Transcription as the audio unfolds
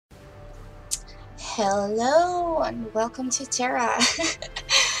Hello and welcome to TERA.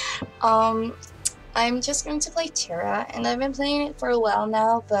 I'm just going to play TERA, and I've been playing it for a while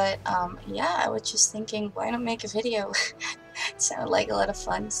now, but yeah, I was just thinking, why not make a video? It sounded like a lot of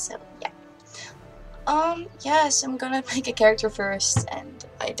fun, so yeah. Yes, I'm gonna pick a character first, and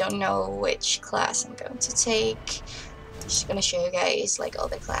I don't know which class I'm going to take. Just gonna show you guys like all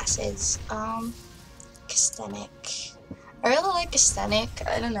the classes. Castanic. I really like Castanic.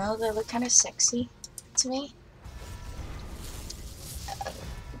 I don't know, they look kind of sexy to me.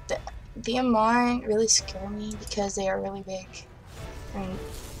 The Amar really scare me because they are really big and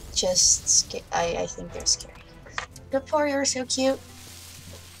just I think they're scary. The poor, you're so cute.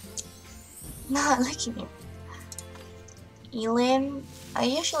 Not liking you. Elin. I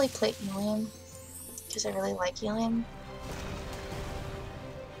usually play Elin because I really like Elin.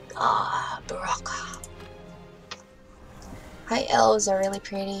 Baraka. High elves are really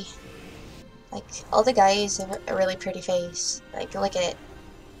pretty. Like, all the guys have a really pretty face. Like, look at it.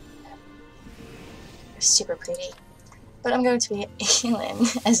 They're super pretty. But I'm going to be Elin,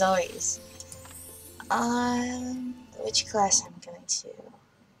 as always. Which class I'm going to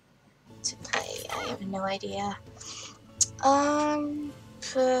play, I have no idea.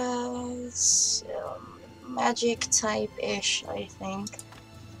 Magic type-ish, I think.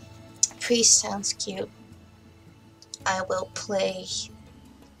 Priest sounds cute. I will play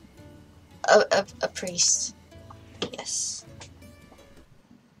a priest. Yes.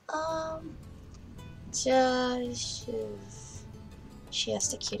 She has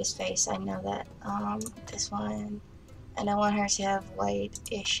the cutest face, I know that. This one. And I want her to have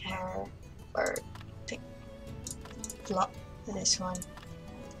white-ish hair. Or pink. This one.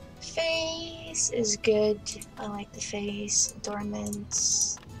 Face is good. I like the face.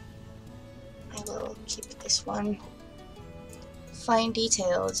 Adornments. I will keep this one. Fine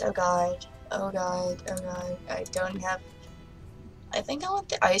details. Oh god. Oh god. Oh god. I don't have... I think I want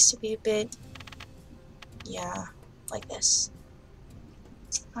the eyes to be a bit... yeah, like this.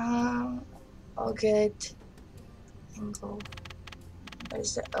 All good. Angle. What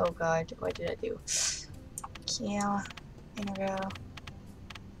is that? Oh god, what did I do? Yeah, in a row.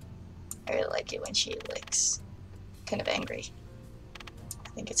 I really like it when she licks. Kind of angry. I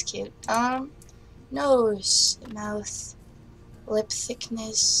think it's cute. Nose, mouth, lip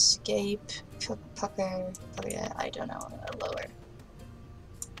thickness, gape, pucker. Oh yeah, I don't know. Lower.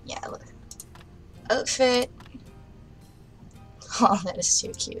 Yeah, lower. Outfit. Oh, that is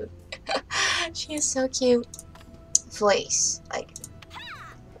so cute. She is so cute. Voice, like,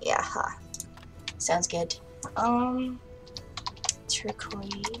 yeah, huh. Sounds good.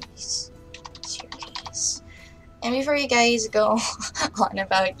 Turquoise, Circus. And before you guys go on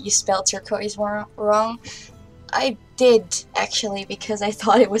about you spelled turquoise wrong, I did actually, because I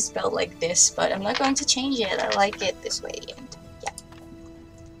thought it was spelled like this, but I'm not going to change it. I like it this way, and yeah.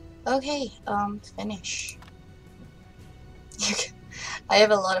 Okay, finish. I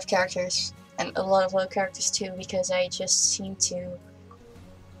have a lot of characters, and a lot of low characters too, because I just seem to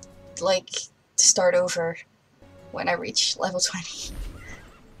like to start over when I reach level 20.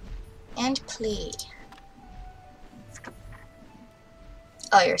 And play.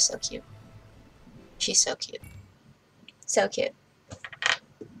 Oh, you're so cute. She's so cute. So cute.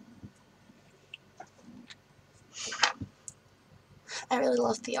 I really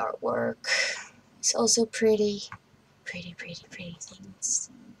love the artwork. It's also pretty. Pretty things.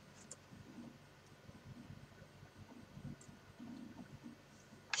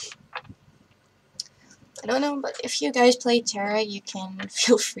 I don't know, but if you guys play TERA, you can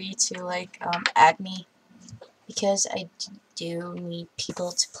feel free to like add me, because I do need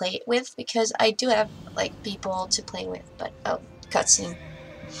people to play it with, because I do have like people to play with. But oh, cutscene.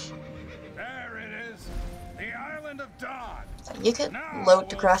 There it is, the island of Dawn. You could load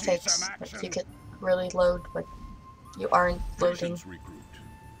the graphics, but you could really load what you aren't loading.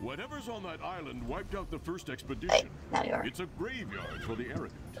 Whatever's on that island wiped out the first expedition. Hey, now you are. It's a graveyard for the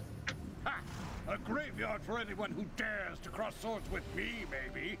arrogant. Ha! A graveyard for anyone who dares to cross swords with me,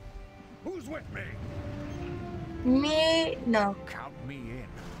 maybe. Who's with me? Me? No. Count me in.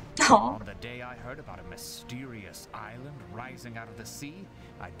 No. On the day I heard about a mysterious island rising out of the sea,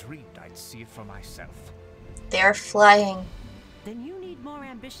 I dreamed I'd see it for myself. They're flying. Then you need more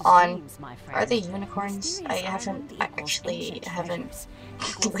ambitious On. dreams, my friend. Are they unicorns? I Mysterious actually haven't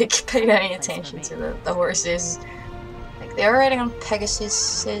equals like paid any attention to the horses. Like, they're riding on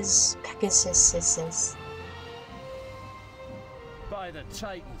Pegasuses. By the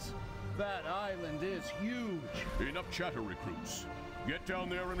Titans, that island is huge. Enough chatter, recruits. Get down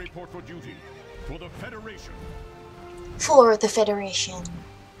there and report for duty. For the Federation. For the Federation.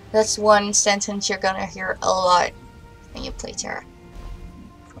 That's one sentence you're gonna hear a lot when you play TERA.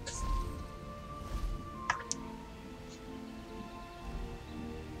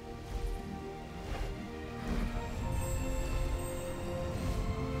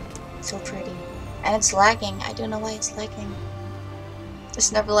 So pretty. And it's lagging. I don't know why it's lagging.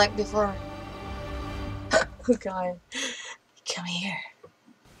 It's never lagged before. Oh god. Come here.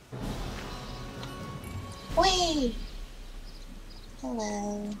 Wait!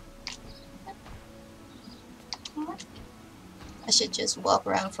 Hello. I should just walk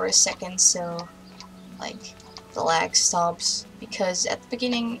around for a second so, like, the lag stops. Because at the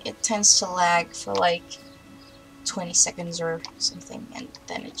beginning it tends to lag for like 20 seconds or something, and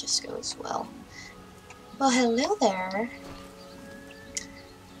then it just goes well. Well, hello there.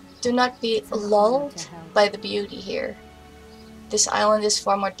 Do not be lulled by the beauty here. This island is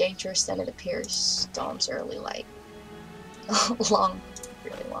far more dangerous than it appears. Storms are really light. Long.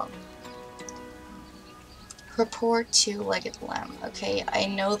 Really long. Her poor two-legged lamb. Okay, I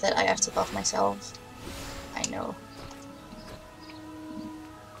know that I have to buff myself. I know.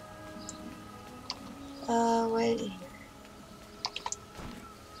 Wait here.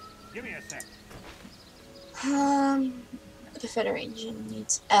 Give me a sec. The Federation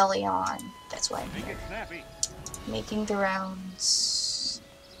needs Elin. That's why I'm Make here. it snappy. Making the rounds.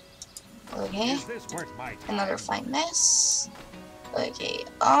 Okay. Is this worth my time? Another fine mess. Okay.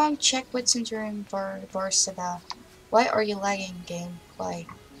 Check what's enduring Barsada. Why are you lagging, game? Why?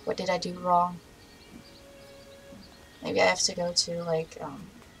 What did I do wrong? Maybe I have to go to like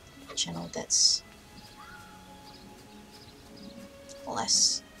a channel that's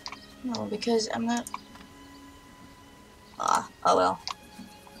less. No, because I'm not. Oh well.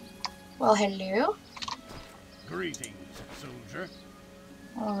 Well, hello. Greetings, soldier.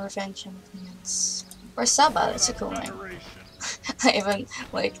 Oh, revenge and opinions. Or Saba, that's a cool name. I even,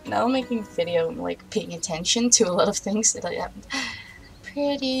 like, now I'm making a video, I'm, like, paying attention to a lot of things that I haven't.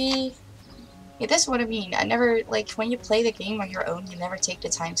 Pretty. Yeah, that's what I mean. I never, like, when you play the game on your own, you never take the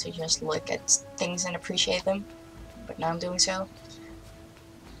time to just look at things and appreciate them. But now I'm doing so.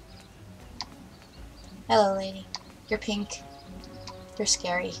 Hello, lady. You're pink. You're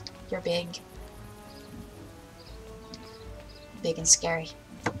scary. You're big. Big and scary.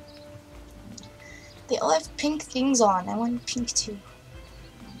 They all have pink things on. I want pink too.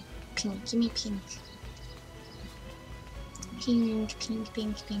 Pink. Give me pink. Pink, pink,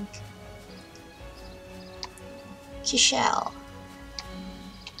 pink, pink. Kishel.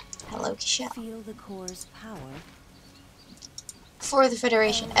 Hello, Kishel. Feel the core's power. For the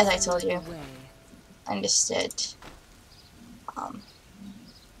Federation, as I told you. Understood.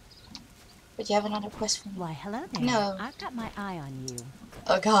 But you have another quest for me. Why, hello there. No. I've got my eye on you.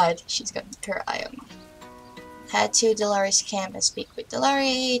 Oh god, she's got her eye on me. Head to Delari's camp and speak with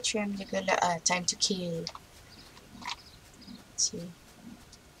Delari. Trim the good time to kill. Let's see.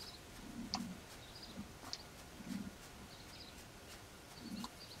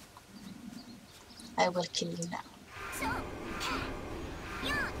 I will kill you now.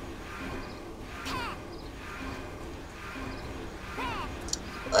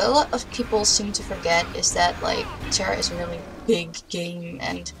 A lot of people seem to forget is that like TERA is a really big game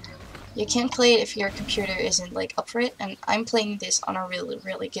and you can't play it if your computer isn't like up for it, and I'm playing this on a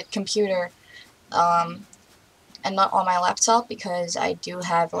really good computer and not on my laptop because I do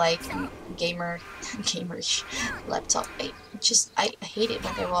have like a gamerish laptop. I hate it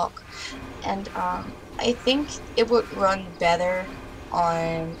when they walk, and I think it would run better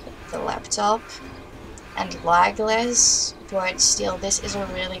on the laptop and lag less, but still this is a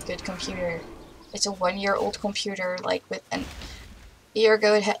really good computer. It's a 1-year-old computer, like with an year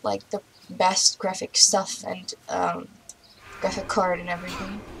ago it had like the best graphic stuff and graphic card and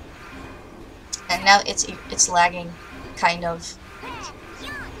everything, and now it's lagging kind of.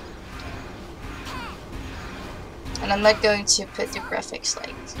 And I'm not going to put the graphics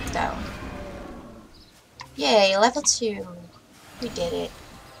like down. Yay, level 2. We did it.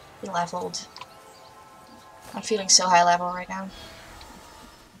 We leveled. I'm feeling so high level right now.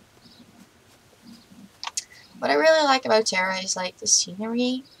 What I really like about TERA is like the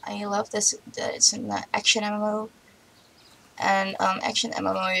scenery. I love this that it's an action MMO. And action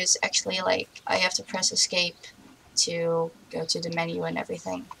MMO is actually like I have to press escape to go to the menu and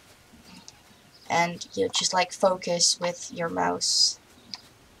everything. And you just like focus with your mouse.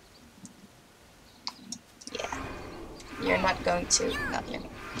 Yeah. You're not going to not hear me.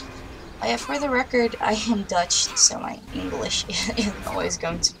 For the record, I am Dutch, so my English isn't always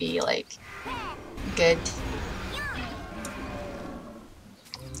going to be like good.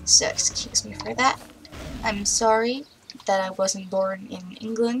 So excuse me for that. I'm sorry. that I wasn't born in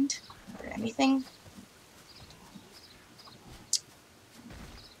England or anything.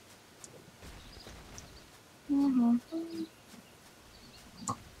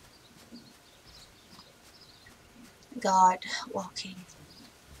 God, walking.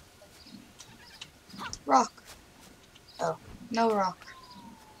 Rock. Oh, no rock.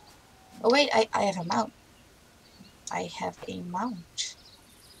 Oh wait, I have a mount. I have a mount.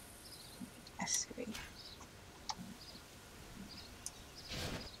 F3.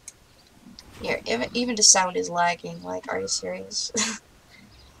 Here, even the sound is lagging. Like, are you serious?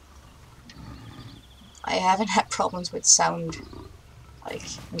 I haven't had problems with sound, like,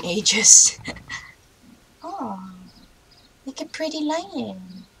 in ages. Oh, like a pretty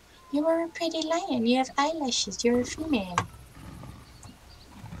lion. You are a pretty lion. You have eyelashes. You're a female.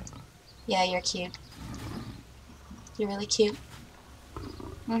 Yeah, you're cute. You're really cute.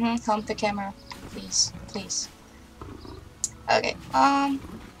 Hump the camera. Please. Please. Okay,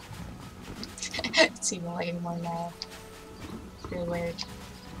 it's even lagging more now. Really weird.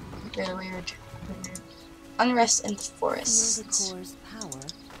 Really weird. Unrest in the forest. Feel the core's power.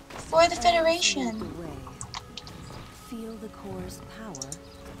 For the Federation. Feel the core's power.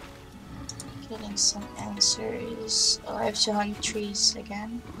 Getting some answers. Oh, I have to hunt trees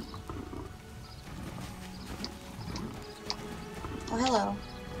again. Oh, hello.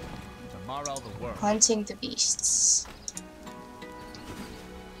 Tomorrow the world. Hunting the beasts.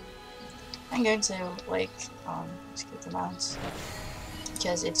 I'm going to, like, skip the mounts.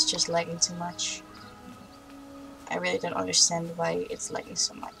 Because it's just lagging too much. I really don't understand why it's lagging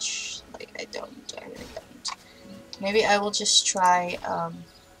so much. Like, I really don't. Maybe I will just try,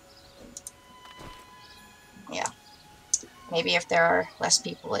 yeah. Maybe if there are less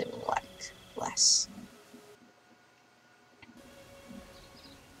people, it will lag less.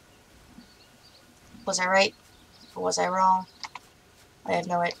 Was I right? Or was I wrong? I have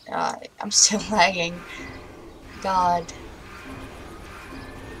no idea. I'm still lagging. God.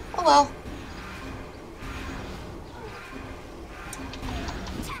 Oh well.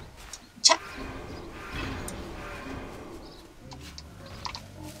 Cha.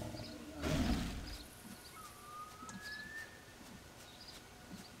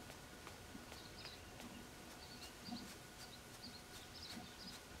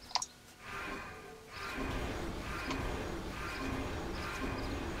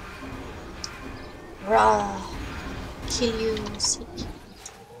 Rah. Kill you, seek.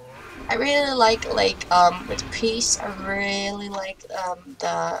 I really like with priests, I really like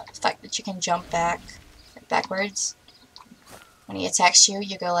the fact that you can jump backwards. When he attacks you,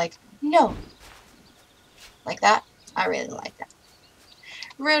 you go like, no! Like that. I really like that.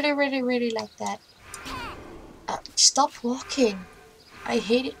 Really, really, really like that. Stop walking. I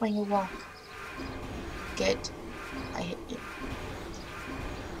hate it when you walk. Good. I hate you.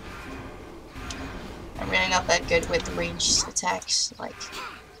 I'm really not that good with ranged attacks, like...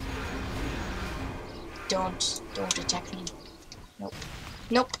 Don't attack me. Nope.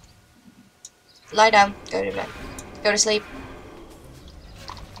 Nope. Lie down. Go to bed. Go to sleep.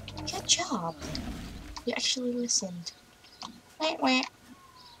 Good job. You actually listened. Wait, wait.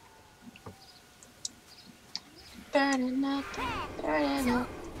 Burning up for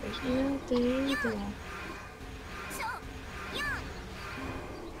you, baby.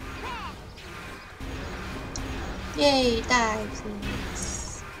 Yay, die,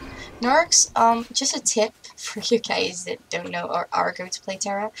 please. Narcs, just a tip for you guys that don't know or are going to play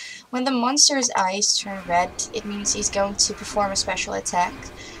TERA. When the monster's eyes turn red, it means he's going to perform a special attack.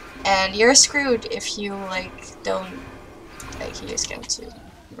 And you're screwed if you, like, don't... Like, he is going to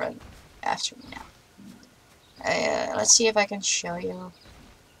run after me now. Let's see if I can show you,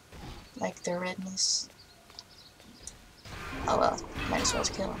 like, the redness. Oh well, might as well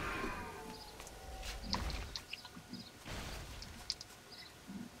kill him.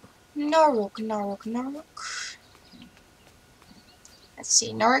 Naruk. Let's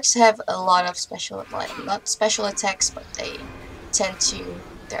see, Narcs have a lot of special, like, not special attacks, but they tend to,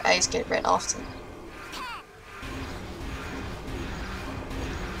 their eyes get red often.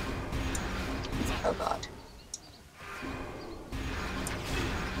 Oh god.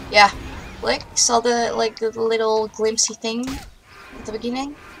 Yeah, like, saw the, like, the little glimpsey thing at the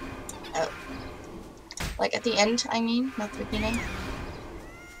beginning? Oh. Like, at the end, I mean, not the beginning.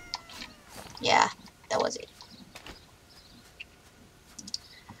 Yeah, that was it.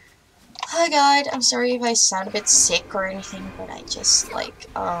 Oh god, I'm sorry if I sound a bit sick or anything, but I just, like,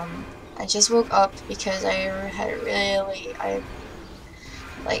 I just woke up because I had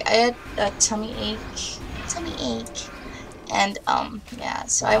I had a tummy ache, And yeah,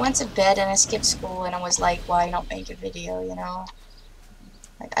 so I went to bed and I skipped school and I was like, why not make a video, you know?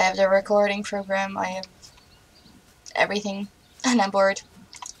 Like, I have the recording program, I have everything, and I'm bored,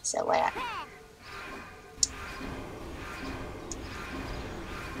 so why not?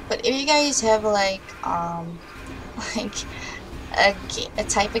 But if you guys have like like a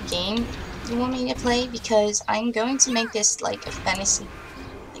type of game you want me to play, because I'm going to make this like a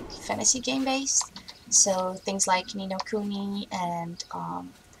fantasy game based, so things like Ni no Kuni and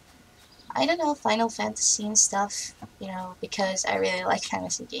I don't know, Final Fantasy and stuff, you know, because I really like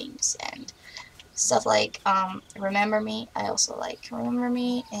fantasy games, and stuff like Remember Me. I also like Remember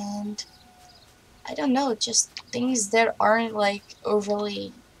Me, and I don't know, just things that aren't like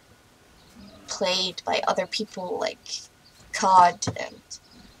overly played by other people, like COD and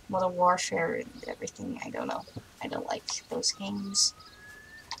Modern Warfare and everything. I don't know. I don't like those games.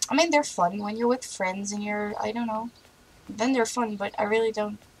 I mean, they're fun when you're with friends and you're, I don't know, then they're fun, but I really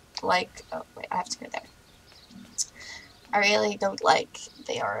don't like, oh wait, I have to go there. I really don't like,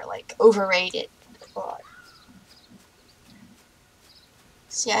 they are like overrated.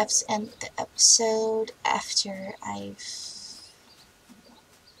 So yeah, I have to end the episode after I've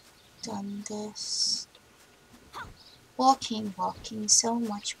done this. Walking, so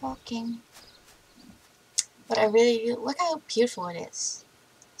much walking. But I really, look how beautiful it is.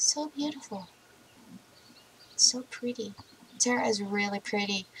 So beautiful. It's so pretty. TERA is really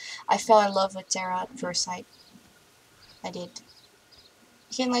pretty. I fell in love with TERA at first sight. I did.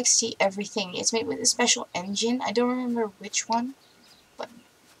 You can like see everything. It's made with a special engine. I don't remember which one, but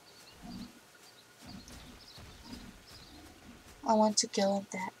I want to go with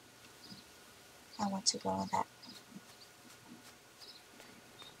that. I want to go with that.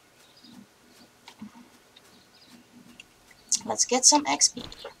 Let's get some XP.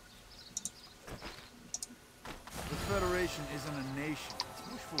 The Federation isn't a nation. It's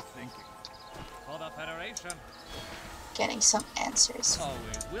wishful thinking. For the Federation, Getting some answers.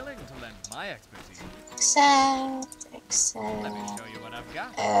 always willing to lend my expertise. Accept. Let me show you what I've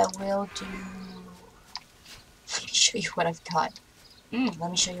got. Will do. Let me show you what I've got.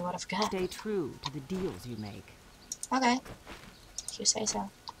 Let me show you what I've got. Stay true to the deals you make. Okay. If you say so.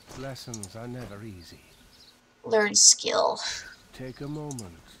 Lessons are never easy. Learn skill. Take a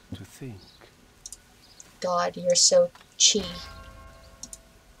moment to think. God, you're so chi.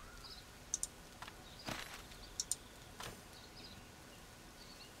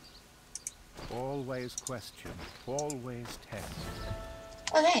 Always question. Always test.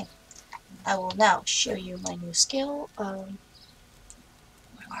 Okay. I will now show you my new skill. Where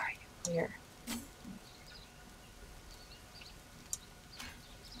are you? Where?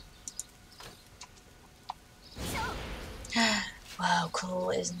 Wow,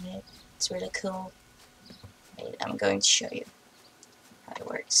 cool, isn't it? It's really cool. Wait, I'm going to show you how it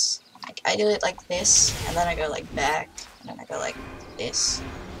works. Like, I do it like this, and then I go like back, and then I go like this,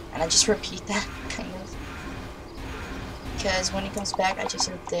 and I just repeat that, kind of. Because when it comes back, I just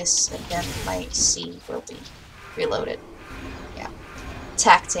do this, and then my C will be reloaded. Yeah.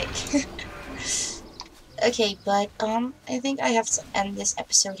 Tactic. Okay, but I think I have to end this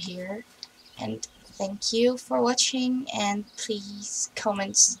episode here, and thank you for watching, and please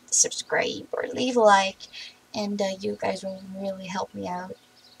comment, subscribe, or leave a like, and you guys will really help me out.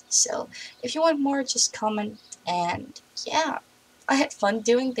 So if you want more, just comment, and yeah, I had fun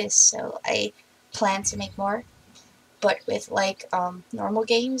doing this, so I plan to make more, but with like normal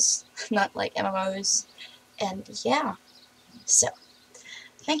games, not like MMOs, and yeah, so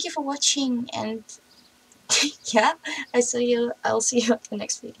thank you for watching, and yeah, I'll see you at the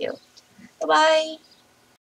next video. Bye bye.